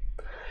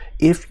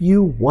 If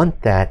you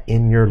want that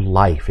in your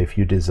life, if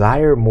you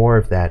desire more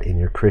of that in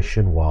your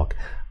Christian walk,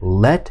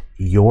 let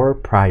your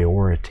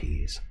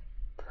priorities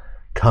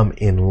come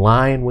in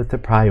line with the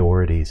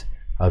priorities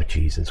of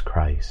Jesus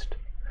Christ.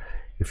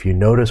 If you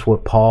notice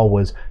what Paul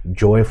was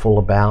joyful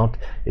about,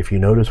 if you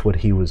notice what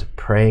he was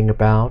praying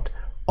about,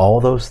 all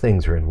those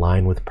things are in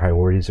line with the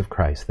priorities of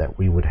Christ, that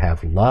we would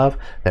have love,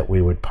 that we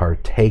would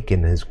partake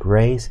in his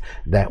grace,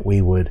 that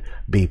we would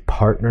be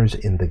partners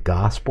in the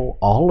gospel.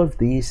 All of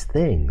these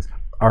things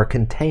are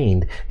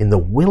contained in the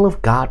will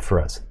of God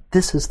for us.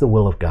 This is the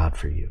will of God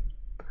for you.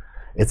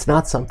 It's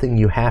not something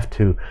you have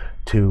to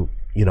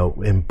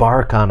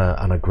embark on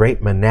a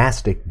great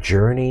monastic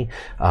journey.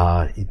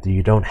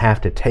 You don't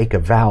have to take a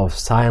vow of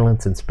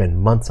silence and spend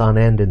months on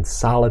end in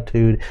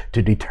solitude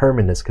to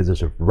determine this, because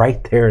it's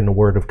right there in the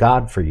Word of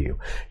God for you.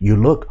 You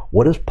look,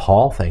 what is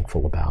Paul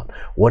thankful about?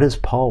 What is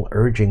Paul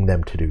urging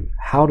them to do?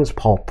 How does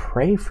Paul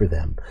pray for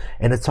them?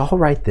 And it's all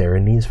right there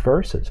in these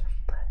verses.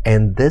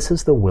 And this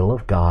is the will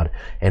of God.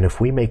 And if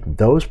we make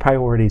those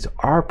priorities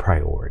our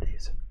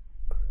priorities,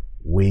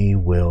 we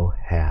will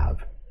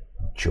have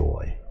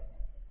joy.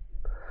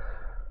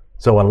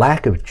 So a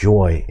lack of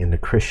joy in the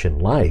Christian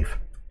life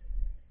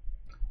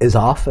is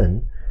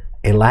often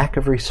a lack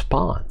of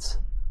response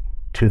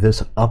to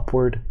this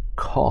upward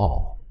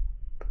call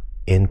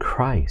in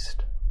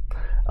Christ.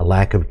 A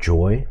lack of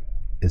joy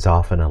is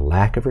often a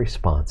lack of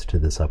response to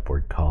this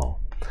upward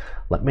call.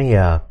 Let me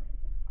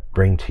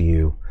bring to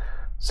you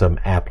some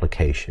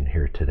application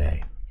here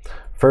today.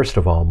 First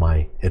of all,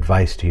 my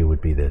advice to you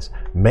would be this: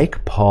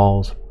 make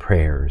Paul's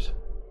prayers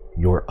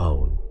your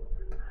own.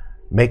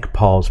 Make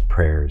Paul's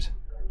prayers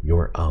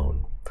your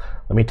own.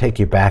 Let me take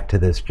you back to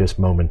this just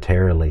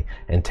momentarily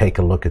and take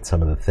a look at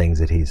some of the things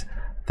that he's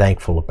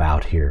thankful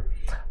about here.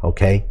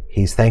 Okay?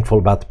 He's thankful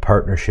about the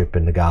partnership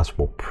in the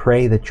gospel.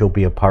 Pray that you'll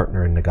be a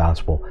partner in the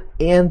gospel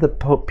and the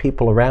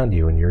people around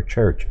you in your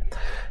church.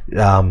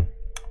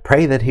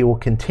 Pray that he will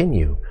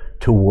continue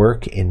to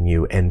work in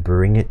you and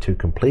bring it to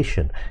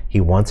completion.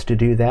 He wants to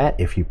do that.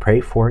 If you pray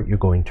for it, you're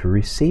going to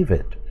receive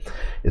it.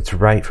 It's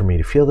right for me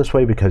to feel this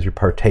way because you're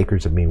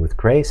partakers of me with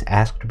grace.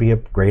 Ask to be a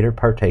greater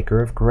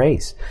partaker of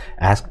grace.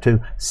 Ask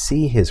to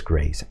see his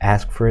grace.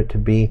 Ask for it to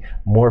be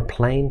more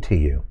plain to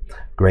you.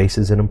 Grace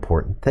is an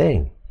important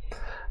thing.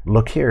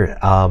 Look here.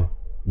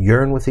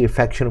 Yearn with the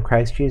affection of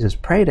Christ Jesus.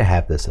 Pray to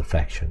have this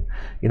affection.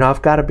 You know,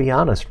 I've got to be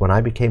honest. When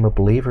I became a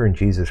believer in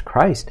Jesus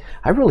Christ,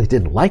 I really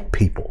didn't like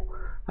people.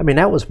 I mean,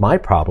 that was my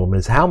problem,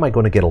 is how am I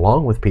going to get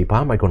along with people?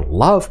 How am I going to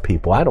love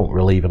people? I don't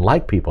really even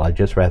like people. I'd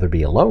just rather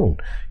be alone,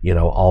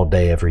 all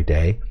day, every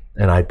day,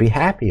 and I'd be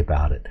happy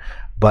about it.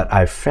 But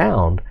I've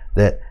found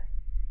that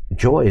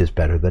joy is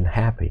better than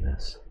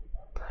happiness.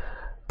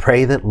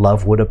 Pray that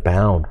love would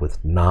abound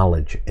with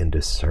knowledge and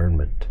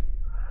discernment.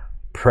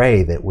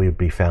 Pray that we would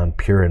be found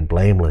pure and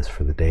blameless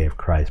for the day of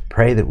Christ.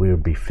 Pray that we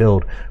would be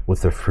filled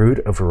with the fruit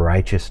of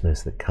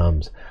righteousness that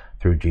comes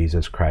through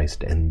Jesus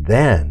Christ. And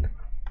then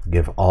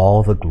give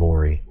all the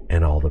glory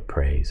and all the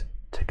praise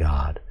to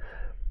God.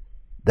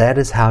 That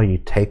is how you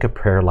take a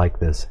prayer like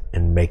this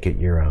and make it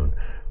your own.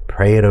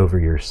 Pray it over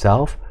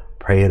yourself.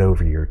 Pray it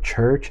over your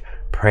church.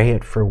 Pray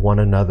it for one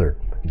another.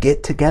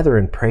 Get together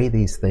and pray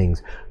these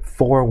things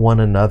for one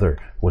another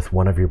with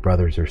one of your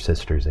brothers or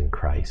sisters in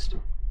Christ.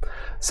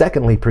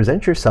 Secondly,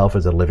 present yourself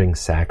as a living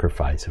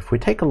sacrifice. If we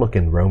take a look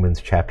in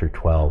Romans chapter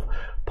 12,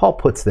 Paul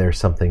puts there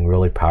something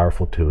really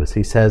powerful to us.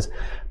 He says,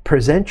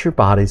 present your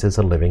bodies as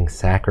a living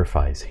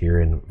sacrifice, here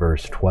in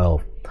verse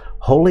 12.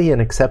 Holy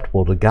and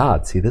acceptable to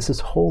God. See, this is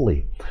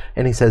holy.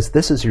 And he says,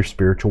 this is your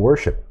spiritual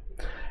worship.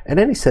 And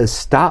then he says,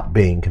 stop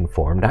being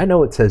conformed. I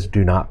know it says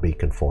do not be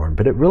conformed,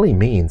 but it really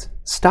means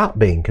stop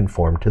being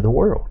conformed to the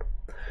world,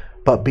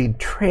 but be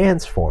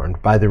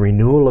transformed by the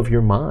renewal of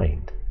your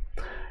mind.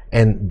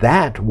 And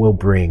that will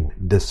bring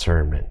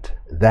discernment.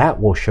 That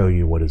will show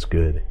you what is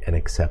good and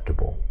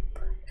acceptable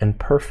and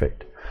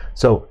perfect.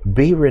 So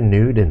be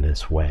renewed in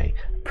this way.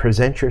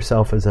 Present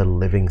yourself as a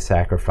living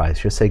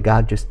sacrifice. Just say,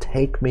 God, just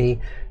take me,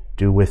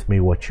 do with me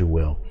what you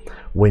will.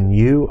 When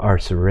you are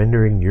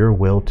surrendering your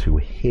will to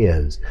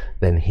His,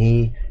 then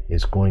He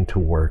is going to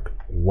work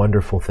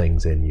wonderful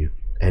things in you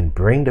and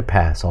bring to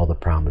pass all the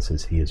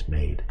promises He has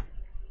made.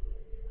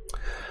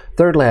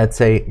 Thirdly, I'd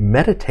say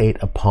meditate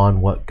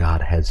upon what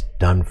God has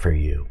done for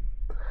you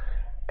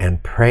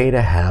and pray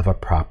to have a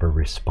proper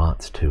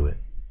response to it.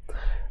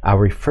 I'll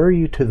refer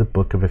you to the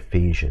book of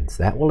Ephesians.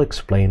 That will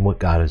explain what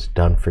God has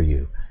done for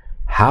you,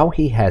 how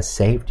He has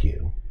saved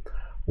you,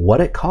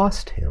 what it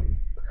cost Him,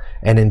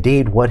 and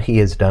indeed what He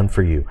has done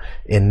for you.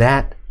 In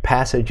that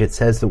passage, it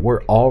says that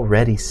we're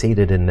already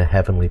seated in the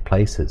heavenly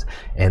places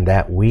and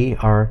that we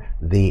are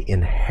the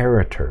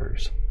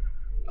inheritors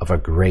of a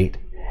great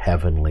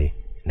heavenly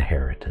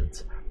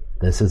inheritance.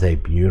 This is a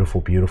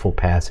beautiful, beautiful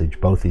passage.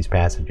 Both these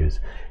passages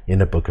in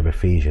the book of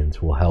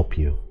Ephesians will help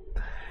you.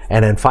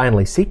 And then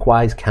finally, seek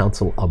wise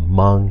counsel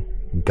among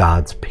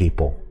God's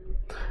people.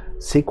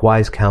 Seek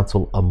wise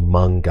counsel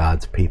among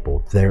God's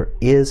people. There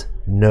is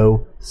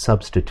no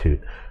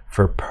substitute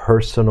for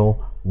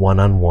personal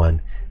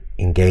one-on-one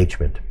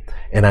engagement.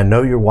 And I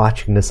know you're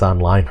watching this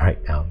online right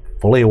now. I'm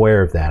fully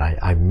aware of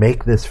that. I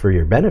make this for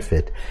your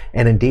benefit.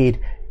 And indeed,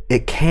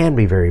 it can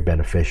be very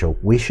beneficial.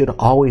 We should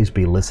always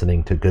be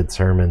listening to good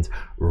sermons,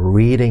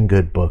 reading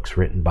good books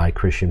written by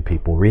Christian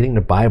people, reading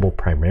the Bible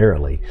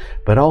primarily,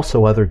 but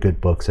also other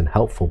good books and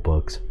helpful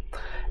books,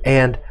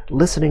 and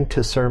listening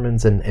to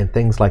sermons and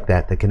things like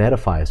that that can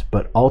edify us.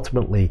 But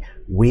ultimately,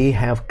 we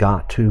have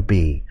got to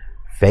be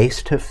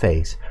face to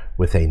face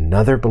with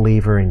another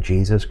believer in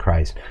Jesus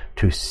Christ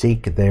to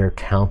seek their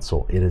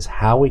counsel. It is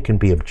how we can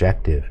be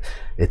objective.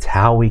 It's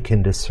how we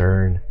can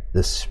discern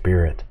the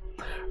Spirit.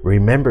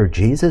 Remember,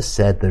 Jesus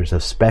said there's a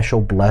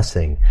special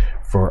blessing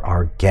for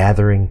our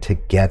gathering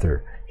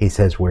together. He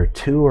says, where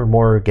two or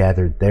more are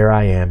gathered, there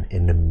I am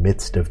in the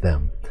midst of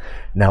them.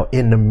 Now,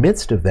 in the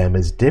midst of them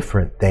is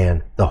different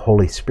than the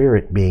Holy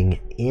Spirit being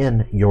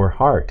in your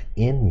heart,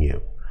 in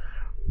you.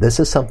 This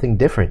is something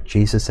different.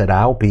 Jesus said,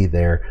 I'll be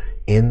there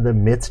in the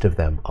midst of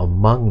them,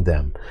 among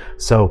them.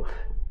 So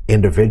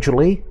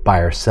individually,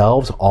 by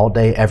ourselves, all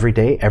day,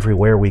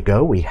 everywhere we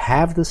go, we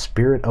have the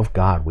Spirit of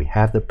God. We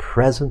have the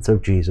presence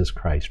of Jesus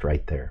Christ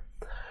right there.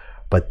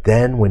 But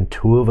then when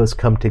two of us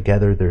come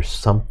together, there's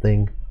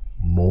something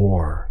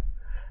more.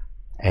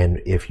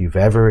 And if you've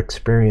ever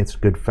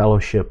experienced good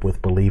fellowship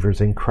with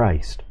believers in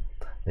Christ,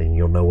 then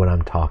you'll know what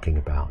I'm talking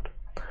about.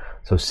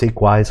 So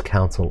seek wise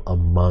counsel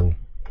among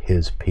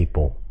His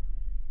people.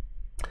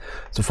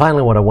 So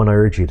finally, what I want to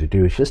urge you to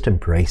do is just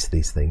embrace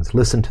these things.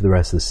 Listen to the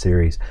rest of the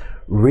series.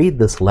 Read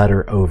this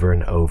letter over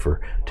and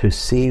over to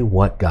see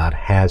what God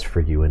has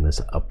for you in this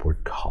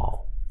upward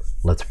call.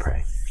 Let's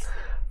pray.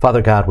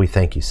 Father God, we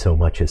thank you so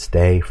much this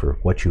day for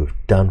what you have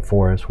done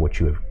for us, what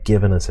you have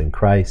given us in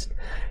Christ.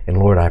 And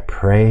Lord, I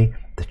pray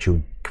that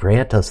you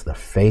grant us the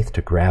faith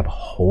to grab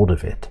hold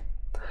of it.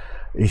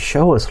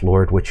 Show us,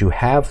 Lord, what you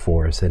have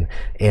for us, and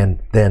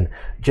then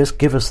just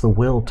give us the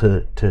will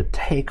to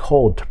take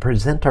hold, to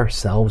present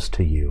ourselves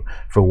to you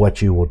for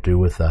what you will do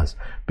with us,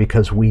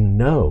 because we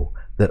know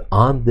that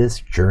on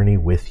this journey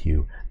with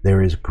you,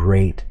 there is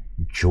great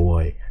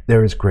joy.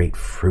 There is great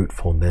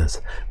fruitfulness.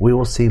 We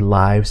will see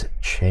lives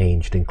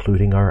changed,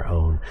 including our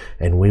own,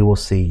 and we will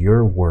see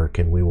your work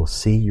and we will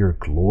see your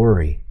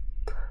glory.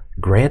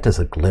 Grant us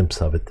a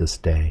glimpse of it this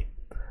day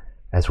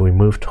as we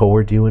move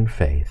toward you in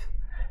faith,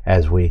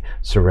 as we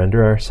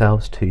surrender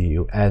ourselves to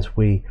you, as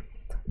we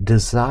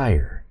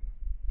desire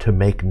to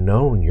make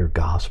known your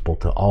gospel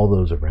to all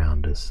those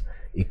around us.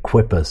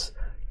 Equip us,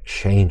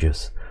 change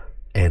us,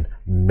 and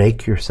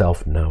make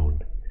yourself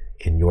known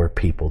in your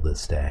people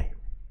this day.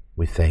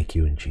 We thank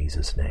you in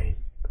Jesus' name.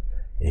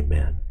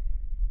 Amen.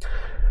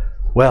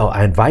 Well,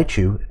 I invite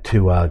you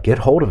to get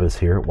hold of us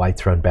here at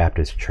Whites Run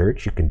Baptist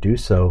Church. You can do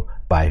so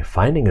by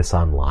finding us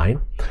online.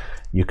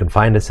 You can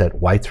find us at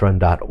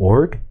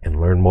whitesrun.org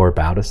and learn more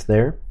about us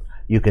there.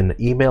 You can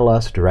email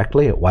us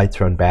directly at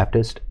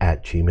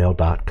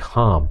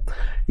whitesrunbaptist@gmail.com.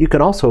 You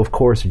can also, of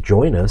course,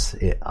 join us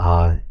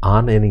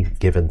on any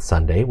given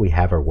Sunday. We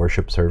have our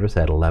worship service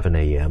at 11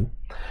 a.m.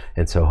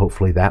 And so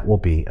hopefully that will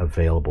be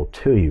available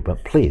to you.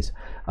 But please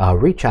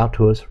reach out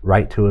to us,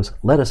 write to us,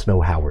 let us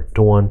know how we're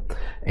doing,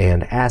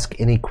 and ask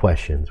any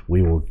questions.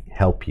 We will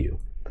help you.